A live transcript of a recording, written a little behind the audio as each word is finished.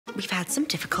We've had some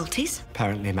difficulties.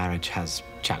 Apparently marriage has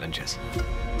challenges.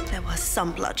 There was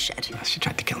some bloodshed. She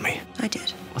tried to kill me. I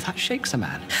did. Well, that shakes a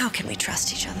man. How can we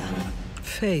trust each other?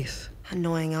 Faith.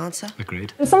 Annoying answer.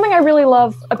 Agreed. And something I really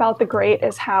love about The Great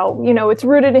is how, you know, it's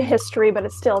rooted in history, but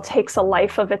it still takes a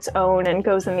life of its own and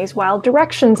goes in these wild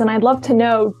directions. And I'd love to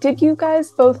know, did you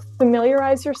guys both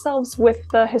familiarize yourselves with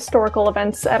the historical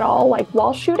events at all, like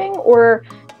while shooting, or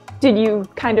did you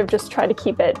kind of just try to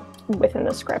keep it within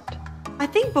the script? I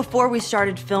think before we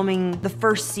started filming the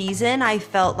first season, I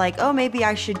felt like, oh, maybe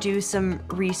I should do some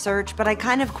research, but I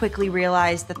kind of quickly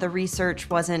realized that the research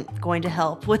wasn't going to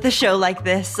help with a show like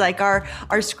this. Like our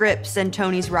scripts and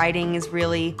Tony's writing is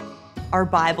really our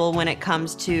Bible when it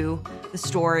comes to the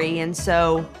story. And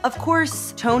so, of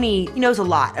course, Tony knows a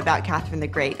lot about Catherine the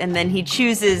Great, and then he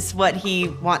chooses what he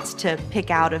wants to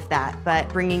pick out of that. But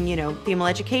bringing, you know, female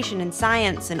education and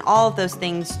science and all of those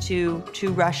things to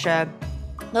Russia,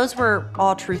 those were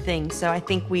all true things, so I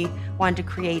think we wanted to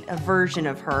create a version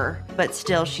of her, but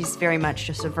still, she's very much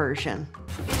just a version.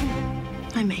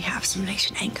 I may have some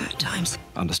latent anger at times.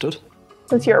 Understood.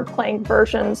 Since you're playing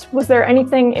versions, was there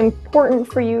anything important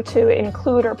for you to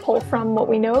include or pull from what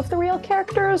we know of the real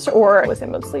characters, or was it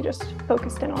mostly just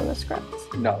focused in on the scripts?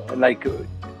 No, like,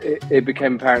 it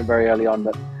became apparent very early on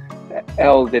that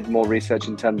Elle did more research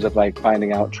in terms of like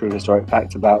finding out true historic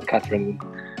facts about Catherine,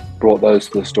 brought those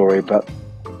to the story, but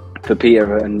for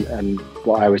Peter and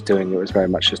what I was doing, it was very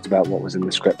much just about what was in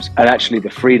the scripts. And actually the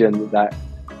freedom that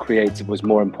created was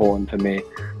more important for me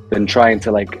than trying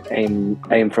to like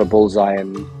aim for a bullseye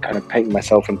and kind of paint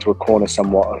myself into a corner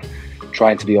somewhat of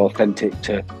trying to be authentic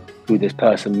to who this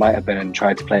person might have been and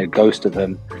trying to play a ghost of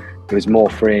them. It was more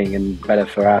freeing and better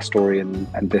for our story and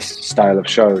this style of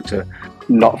show to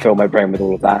not fill my brain with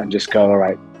all of that and just go, all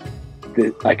right,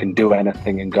 I can do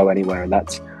anything and go anywhere, and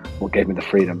that's what gave me the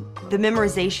freedom. The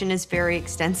memorization is very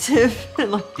extensive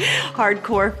and like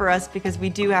hardcore for us because we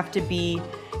do have to be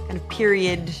kind of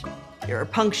period or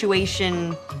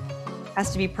punctuation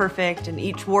has to be perfect, and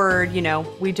each word, you know,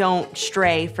 we don't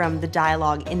stray from the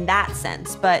dialogue in that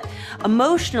sense. But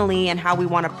emotionally and how we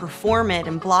want to perform it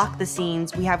and block the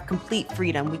scenes, we have complete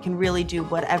freedom. We can really do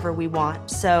whatever we want.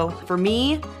 So for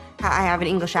me, I have an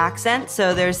English accent,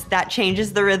 so that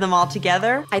changes the rhythm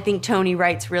altogether. I think Tony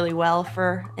writes really well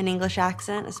for an English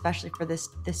accent, especially for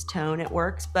this tone, it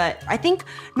works. But I think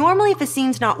normally if a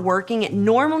scene's not working, it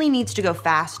normally needs to go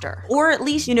faster. Or at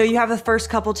least, you know, you have the first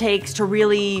couple takes to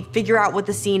really figure out what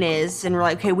the scene is, and we're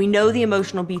like, okay, we know the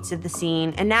emotional beats of the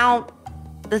scene, and now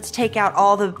let's take out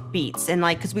all the beats, and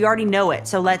like, because we already know it,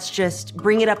 so let's just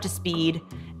bring it up to speed.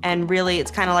 And really,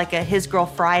 it's kind of like a His Girl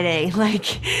Friday,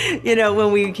 like, you know,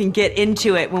 when we can get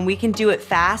into it, when we can do it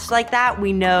fast like that,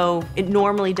 we know it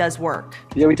normally does work.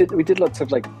 Yeah, we did lots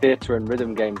of like theatre and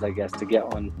rhythm games, I guess, to get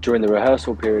on during the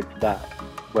rehearsal period for that,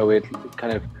 where we'd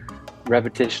kind of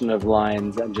repetition of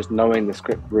lines and just knowing the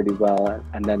script really well,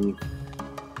 and then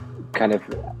kind of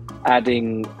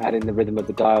adding the rhythm of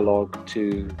the dialogue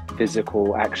to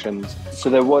physical actions. So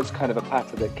there was kind of a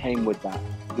pattern that came with that.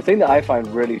 The thing that I find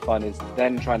really fun is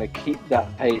then trying to keep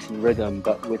that pace and rhythm,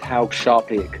 but with how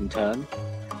sharply it can turn,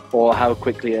 or how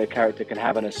quickly a character can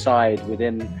have an aside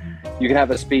within. You can have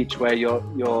a speech where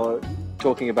you're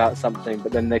talking about something,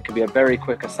 but then there can be a very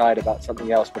quick aside about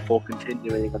something else before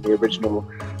continuing on the original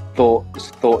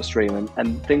thought stream,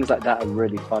 and things like that are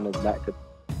really fun as an actor.